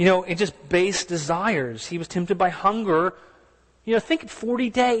 In just base desires. He was tempted by hunger. Think of 40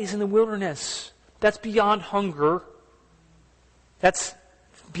 days in the wilderness. That's beyond hunger. That's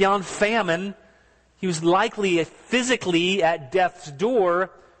beyond famine. He was likely physically at death's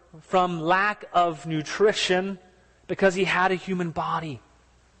door from lack of nutrition because he had a human body.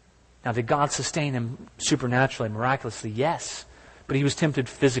 Now, did God sustain him supernaturally, miraculously? Yes. But he was tempted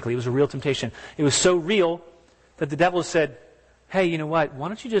physically. It was a real temptation. It was so real that the devil said, hey, you know what? Why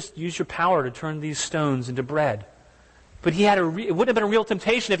don't you just use your power to turn these stones into bread? But it wouldn't have been a real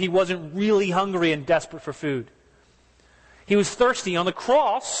temptation if he wasn't really hungry and desperate for food. He was thirsty. On the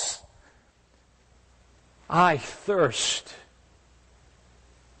cross, I thirst.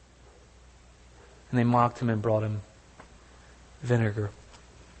 And they mocked him and brought him vinegar.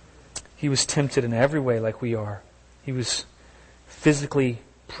 He was tempted in every way like we are. He was physically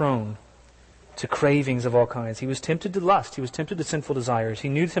prone to cravings of all kinds. He was tempted to lust. He was tempted to sinful desires. He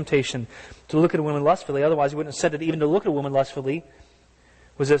knew temptation to look at a woman lustfully. Otherwise, he wouldn't have said that even to look at a woman lustfully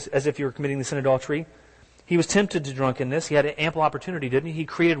was as if you were committing the sin of adultery. He was tempted to drunkenness. He had an ample opportunity, didn't he? He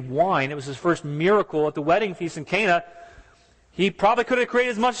created wine. It was his first miracle at the wedding feast in Cana. He probably could have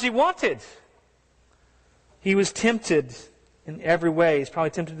created as much as he wanted. He was tempted in every way. He's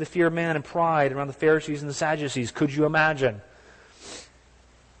probably tempted to fear man and pride around the Pharisees and the Sadducees. Could you imagine?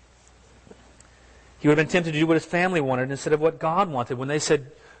 He would have been tempted to do what his family wanted instead of what God wanted. When they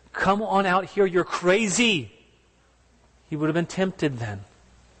said, come on out here, you're crazy. He would have been tempted then.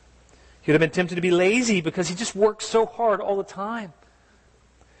 He would have been tempted to be lazy because he just worked so hard all the time.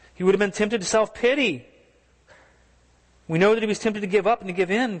 He would have been tempted to self-pity. We know that he was tempted to give up and to give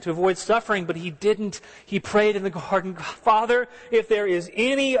in to avoid suffering, but he didn't. He prayed in the garden, Father, if there is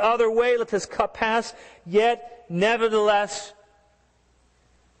any other way, let this cup pass, yet nevertheless,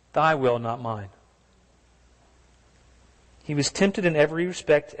 thy will, not mine. He was tempted in every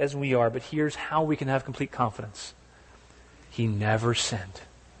respect as we are, but here's how we can have complete confidence. He never sinned.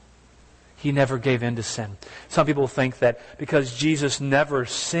 He never gave in to sin. Some people think that because Jesus never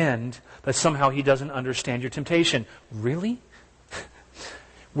sinned, that somehow he doesn't understand your temptation. Really?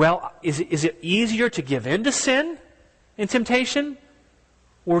 Well, is it easier to give in to sin in temptation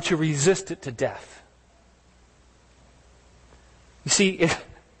or to resist it to death. You see,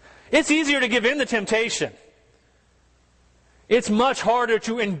 it's easier to give in to temptation. It's much harder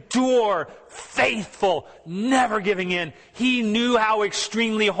to endure faithful, never giving in. He knew how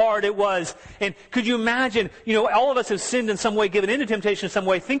extremely hard it was. And could you imagine, all of us have sinned in some way, given in to temptation in some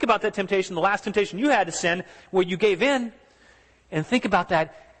way. Think about that temptation, the last temptation you had to sin, where you gave in. And think about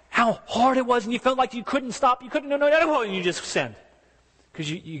that, how hard it was, and you felt like you couldn't stop, no, and you just sinned. Because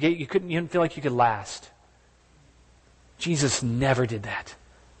you didn't feel like you could last. Jesus never did that.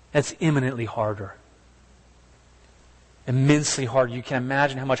 That's imminently harder. Immensely harder. You can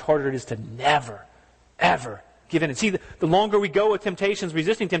imagine how much harder it is to never, ever give in. And see, the longer we go with temptations,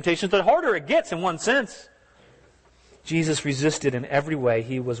 resisting temptations, the harder it gets in one sense. Jesus resisted in every way.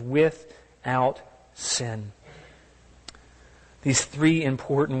 He was without sin. These three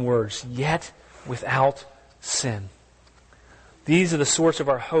important words, yet without sin. These are the source of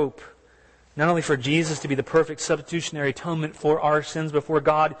our hope. Not only for Jesus to be the perfect substitutionary atonement for our sins before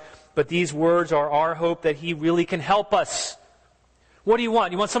God, but these words are our hope that He really can help us. What do you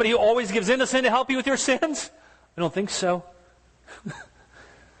want? You want somebody who always gives in to sin to help you with your sins? I don't think so.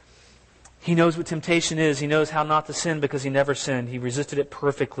 He knows what temptation is. He knows how not to sin because He never sinned. He resisted it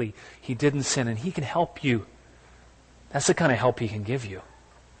perfectly. He didn't sin, and He can help you. That's the kind of help He can give you.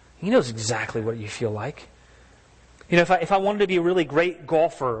 He knows exactly what you feel like. If I wanted to be a really great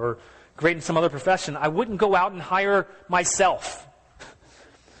golfer or great in some other profession, I wouldn't go out and hire myself.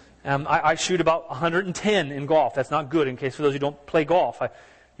 I shoot about 110 in golf. That's not good, in case for those who don't play golf.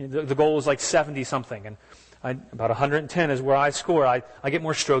 The goal is like 70-something, and about 110 is where I score. I get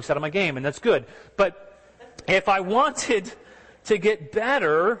more strokes out of my game, and that's good. But if I wanted to get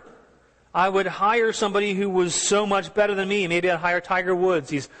better, I would hire somebody who was so much better than me. Maybe I'd hire Tiger Woods.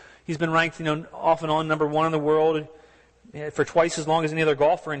 He's been ranked, off and on number one in the world for twice as long as any other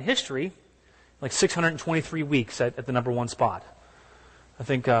golfer in history, like 623 weeks at the number one spot. I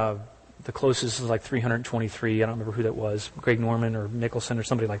think the closest is like 323. I don't remember who that was. Greg Norman or Mickelson or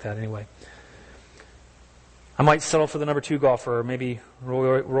somebody like that anyway. I might settle for the number two golfer, or maybe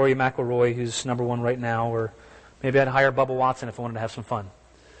Rory McIlroy, who's number one right now, or maybe I'd hire Bubba Watson if I wanted to have some fun.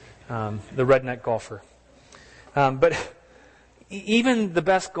 The redneck golfer. But even the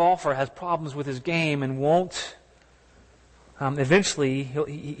best golfer has problems with his game and won't, eventually,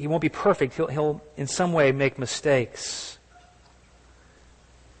 he won't be perfect. He'll in some way make mistakes.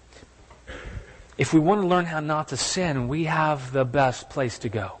 If we want to learn how not to sin, we have the best place to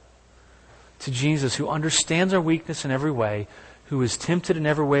go. To Jesus, who understands our weakness in every way, who is tempted in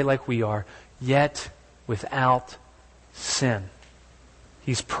every way like we are, yet without sin.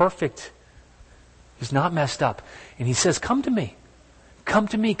 He's perfect. He's not messed up. And He says, come to me. Come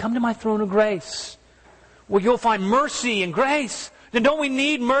to me. Come to my throne of grace. Well, you'll find mercy and grace. Then don't we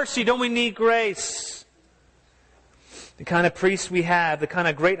need mercy? Don't we need grace? The kind of priest we have, the kind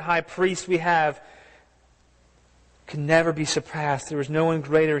of great high priest we have, can never be surpassed. There is no one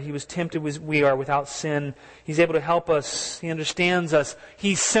greater. He was tempted as we are without sin. He's able to help us. He understands us.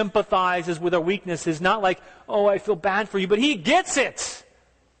 He sympathizes with our weaknesses. Not like, oh, I feel bad for you, but He gets it.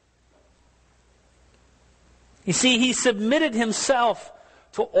 You see, He submitted Himself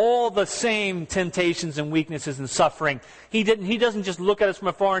to all the same temptations and weaknesses and suffering. He doesn't just look at us from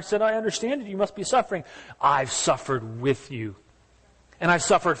afar and say, I understand it, you must be suffering. I've suffered with you. And I've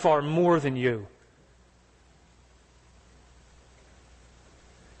suffered far more than you.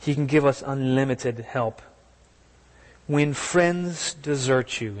 He can give us unlimited help. When friends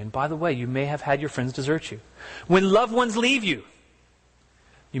desert you, and by the way, you may have had your friends desert you. When loved ones leave you,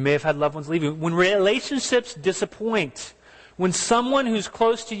 you may have had loved ones leave you. When relationships disappoint, when someone who's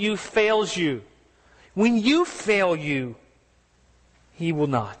close to you fails you, when you fail you, He will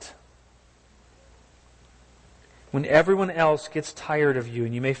not. When everyone else gets tired of you,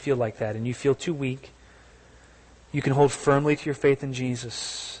 and you may feel like that, and you feel too weak, you can hold firmly to your faith in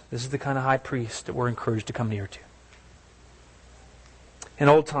Jesus. This is the kind of high priest that we're encouraged to come near to. In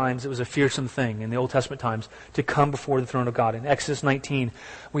old times, it was a fearsome thing, in the Old Testament times, to come before the throne of God. In Exodus 19,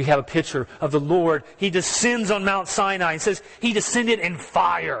 we have a picture of the Lord. He descends on Mount Sinai. It says He descended in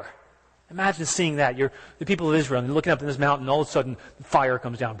fire. Imagine seeing that. You're the people of Israel, and you're looking up in this mountain, and all of a sudden, fire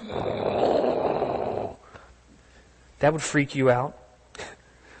comes down. That would freak you out.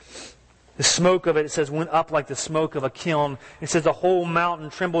 The smoke of it says, went up like the smoke of a kiln. It says the whole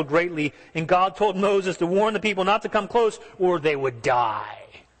mountain trembled greatly. And God told Moses to warn the people not to come close or they would die.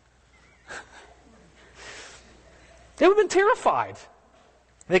 They would have been terrified.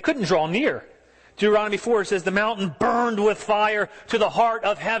 They couldn't draw near. Deuteronomy 4 says the mountain burned with fire to the heart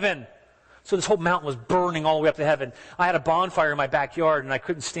of heaven. So this whole mountain was burning all the way up to heaven. I had a bonfire in my backyard, and I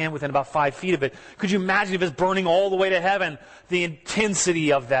couldn't stand within about 5 feet of it. Could you imagine if it's burning all the way to heaven? The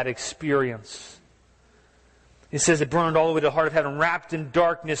intensity of that experience. It says it burned all the way to the heart of heaven, wrapped in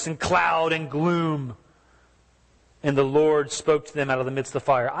darkness and cloud and gloom. And the Lord spoke to them out of the midst of the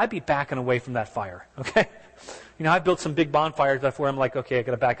fire. I'd be backing away from that fire, okay? You know, I've built some big bonfires before. I'm like, okay, I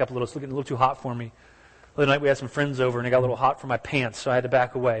got to back up a little. It's getting a little too hot for me. The other night we had some friends over, and it got a little hot for my pants, so I had to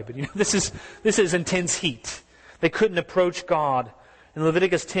back away. But you know, this is intense heat. They couldn't approach God. In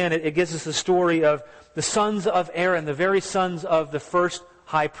Leviticus 10, it gives us the story of the sons of Aaron, the very sons of the first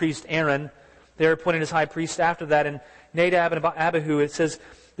high priest Aaron. They were appointed as high priest after that. And Nadab and Abihu, it says,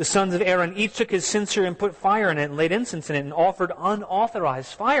 the sons of Aaron each took his censer and put fire in it and laid incense in it and offered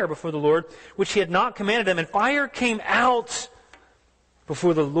unauthorized fire before the Lord, which he had not commanded them. And fire came out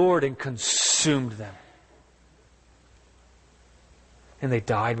before the Lord and consumed them. And they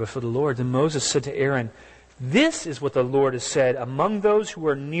died before the Lord. And Moses said to Aaron, this is what the Lord has said, among those who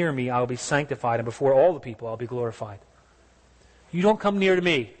are near me I will be sanctified, and before all the people I will be glorified. You don't come near to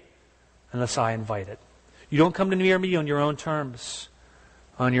me unless I invite it. You don't come near me on your own terms,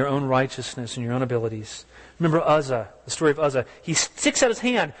 on your own righteousness and your own abilities. Remember Uzzah, the story of Uzzah. He sticks out his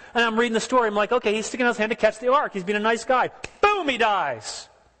hand, and I'm reading the story. I'm like, okay, he's sticking out his hand to catch the ark. He's being a nice guy. Boom, he dies.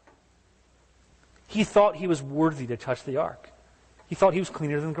 He thought he was worthy to touch the ark. He thought he was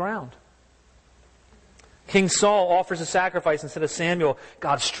cleaner than the ground. King Saul offers a sacrifice instead of Samuel.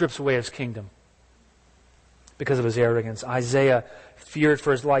 God strips away his kingdom because of his arrogance. Isaiah feared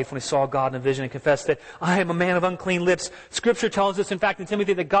for his life when he saw God in a vision and confessed that I am a man of unclean lips. Scripture tells us, in fact, in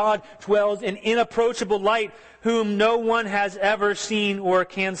Timothy, that God dwells in inapproachable light, whom no one has ever seen or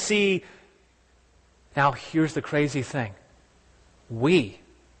can see. Now, here's the crazy thing. We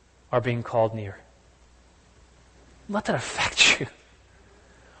are being called near. Let that affect you.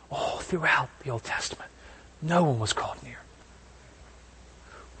 All throughout the Old Testament, no one was called near.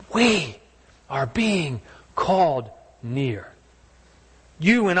 We are being called near.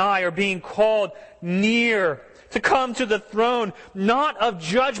 You and I are being called near to come to the throne, not of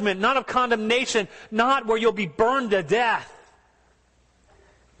judgment, not of condemnation, not where you'll be burned to death,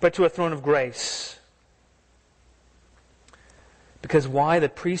 but to a throne of grace. Because why? The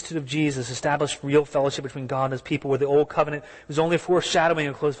priesthood of Jesus established real fellowship between God and His people, where the old covenant was only a foreshadowing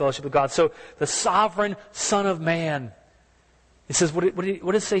of close fellowship with God. So the sovereign Son of Man, it says, what did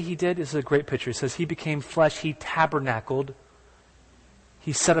it say He did? This is a great picture. It says He became flesh, He tabernacled.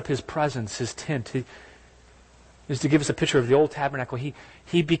 He set up His presence, His tent. He is to give us a picture of the old tabernacle.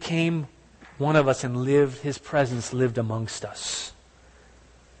 He became one of us and lived, His presence lived amongst us.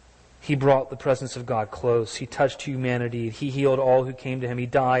 He brought the presence of God close. He touched humanity. He healed all who came to Him. He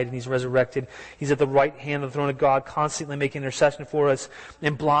died and He's resurrected. He's at the right hand of the throne of God, constantly making intercession for us.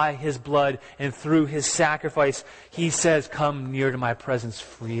 And by His blood and through His sacrifice, He says, come near to my presence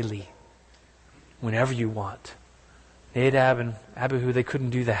freely, whenever you want. Nadab and Abihu, they couldn't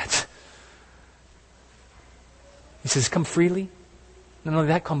do that. He says, come freely. Not only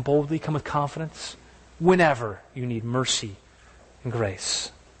that, come boldly, come with confidence, whenever you need mercy and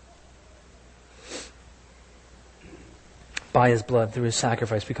grace. By His blood, through His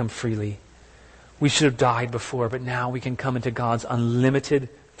sacrifice, we come freely. We should have died before, but now we can come into God's unlimited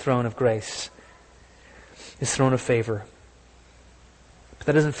throne of grace, His throne of favor. But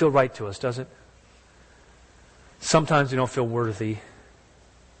that doesn't feel right to us, does it? Sometimes we don't feel worthy.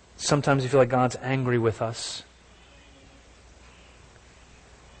 Sometimes we feel like God's angry with us.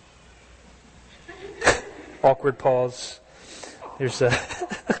 Awkward pause. There's a...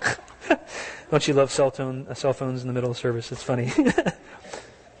 Don't you love cell phones in the middle of service? It's funny.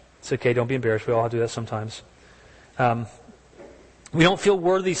 It's okay. Don't be embarrassed. We all do that sometimes. We don't feel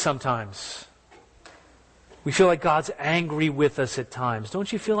worthy sometimes. We feel like God's angry with us at times.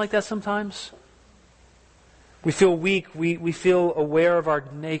 Don't you feel like that sometimes? We feel weak. We feel aware of our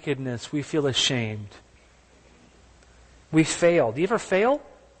nakedness. We feel ashamed. We fail. Do you ever fail?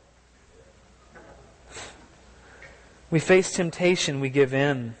 We face temptation. We give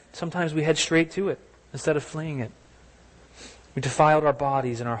in. Sometimes we head straight to it instead of fleeing it. We defiled our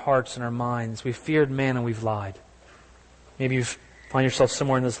bodies and our hearts and our minds. We've feared man and we've lied. Maybe you find yourself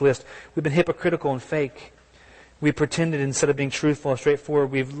somewhere in this list. We've been hypocritical and fake. We pretended instead of being truthful and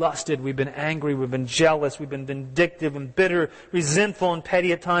straightforward. We've lusted. We've been angry. We've been jealous. We've been vindictive and bitter, resentful and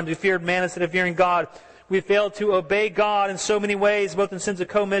petty at times. We feared man instead of fearing God. We failed to obey God in so many ways, both in sins of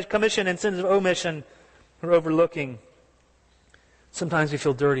commission and sins of omission or overlooking. Sometimes we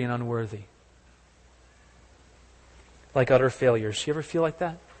feel dirty and unworthy. Like utter failures. You ever feel like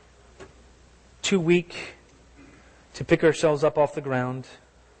that? Too weak to pick ourselves up off the ground.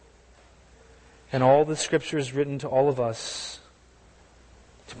 And all the Scripture is written to all of us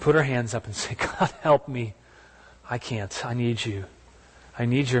to put our hands up and say, God, help me. I can't. I need you. I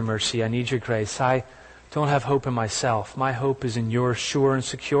need your mercy. I need your grace. I don't have hope in myself. My hope is in your sure and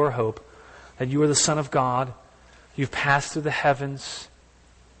secure hope that you are the Son of God. You've passed through the heavens.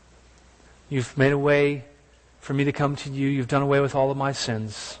 You've made a way for me to come to you. You've done away with all of my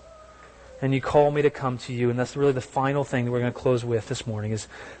sins. And you call me to come to you. And that's really the final thing that we're going to close with this morning is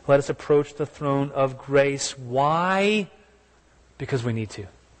let us approach the throne of grace. Why? Because we need to.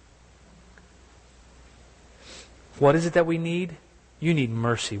 What is it that we need? You need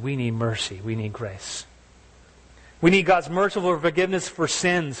mercy. We need mercy. We need grace. We need God's merciful forgiveness for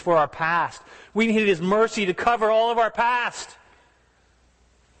sins, for our past. We need His mercy to cover all of our past.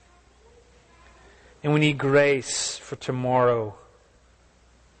 And we need grace for tomorrow.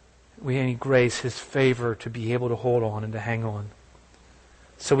 We need grace, His favor, to be able to hold on and to hang on.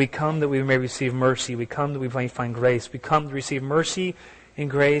 So we come that we may receive mercy. We come that we may find grace. We come to receive mercy and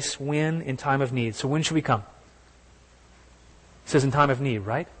grace when? In time of need. So when should we come? It says in time of need,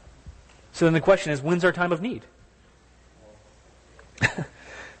 right? So then the question is, when's our time of need?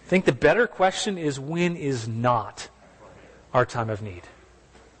 I think the better question is, when is not our time of need?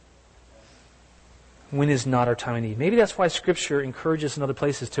 When is not our time of need? Maybe that's why Scripture encourages in other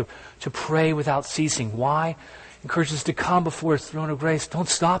places to pray without ceasing. Why? Encourages us to come before His throne of grace. Don't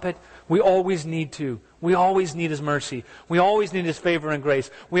stop it. We always need to. We always need His mercy. We always need His favor and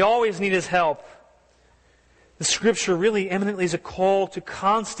grace. We always need His help. The Scripture really eminently is a call to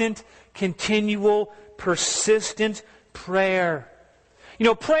constant, continual, persistent prayer. You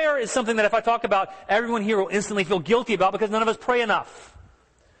know, prayer is something that if I talk about, everyone here will instantly feel guilty about because none of us pray enough.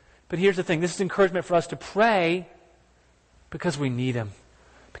 But here's the thing. This is encouragement for us to pray because we need Him.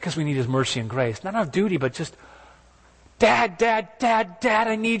 Because we need His mercy and grace. Not out of duty, but just, Dad,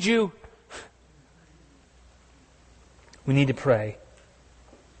 I need you. We need to pray.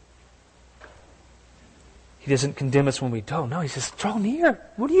 He doesn't condemn us when we don't. No, He says, draw near.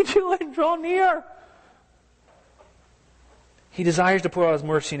 What are you doing? Draw near. He desires to pour out His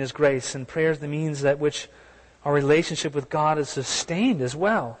mercy and His grace, and prayer is the means that which our relationship with God is sustained as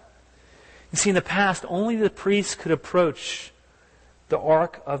well. You see, in the past, only the priests could approach the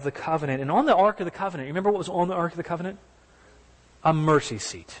Ark of the Covenant. And on the Ark of the Covenant, you remember what was on the Ark of the Covenant? A mercy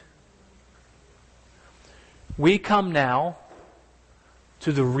seat. We come now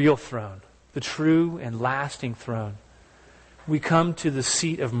to the real throne, the true and lasting throne. We come to the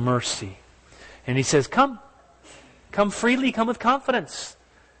seat of mercy. And He says, come. Come freely, come with confidence.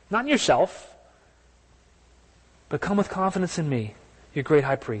 Not in yourself, but come with confidence in me, your great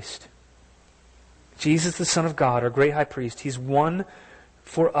high priest. Jesus, the Son of God, our great high priest, He's won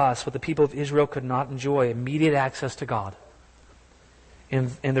for us what the people of Israel could not enjoy, immediate access to God. And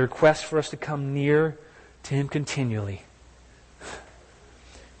the request for us to come near to Him continually.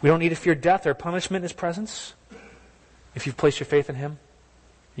 We don't need to fear death or punishment in His presence. If you've placed your faith in Him,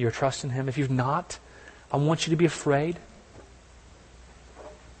 your trust in Him. If you've not, I want you to be afraid.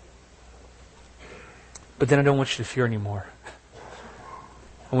 But then I don't want you to fear anymore.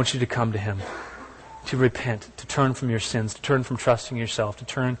 I want you to come to Him, to repent, to turn from your sins, to turn from trusting yourself, to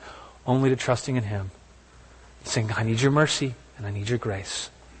turn only to trusting in Him. Saying, I need your mercy and I need your grace.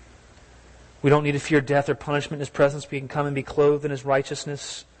 We don't need to fear death or punishment in His presence. We can come and be clothed in His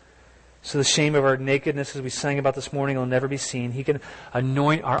righteousness. So the shame of our nakedness, as we sang about this morning, will never be seen. He can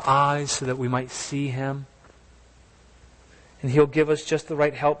anoint our eyes so that we might see Him. And He'll give us just the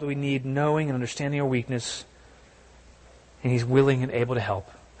right help that we need, knowing and understanding our weakness. And He's willing and able to help.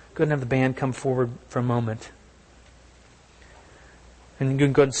 Go ahead and have the band come forward for a moment. And you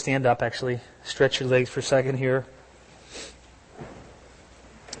can go ahead and stand up, actually. Stretch your legs for a second here.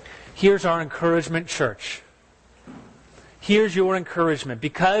 Here's our encouragement, church. Here's your encouragement.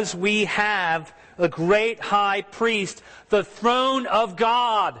 Because we have a great high priest, the throne of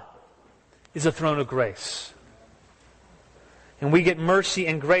God is a throne of grace. And we get mercy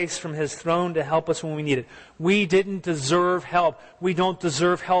and grace from His throne to help us when we need it. We didn't deserve help. We don't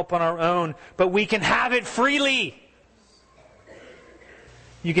deserve help on our own. But we can have it freely.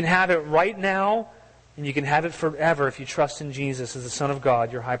 You can have it right now, and you can have it forever if you trust in Jesus as the Son of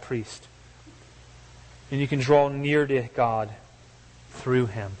God, your high priest. And you can draw near to God through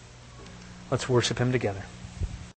Him. Let's worship Him together.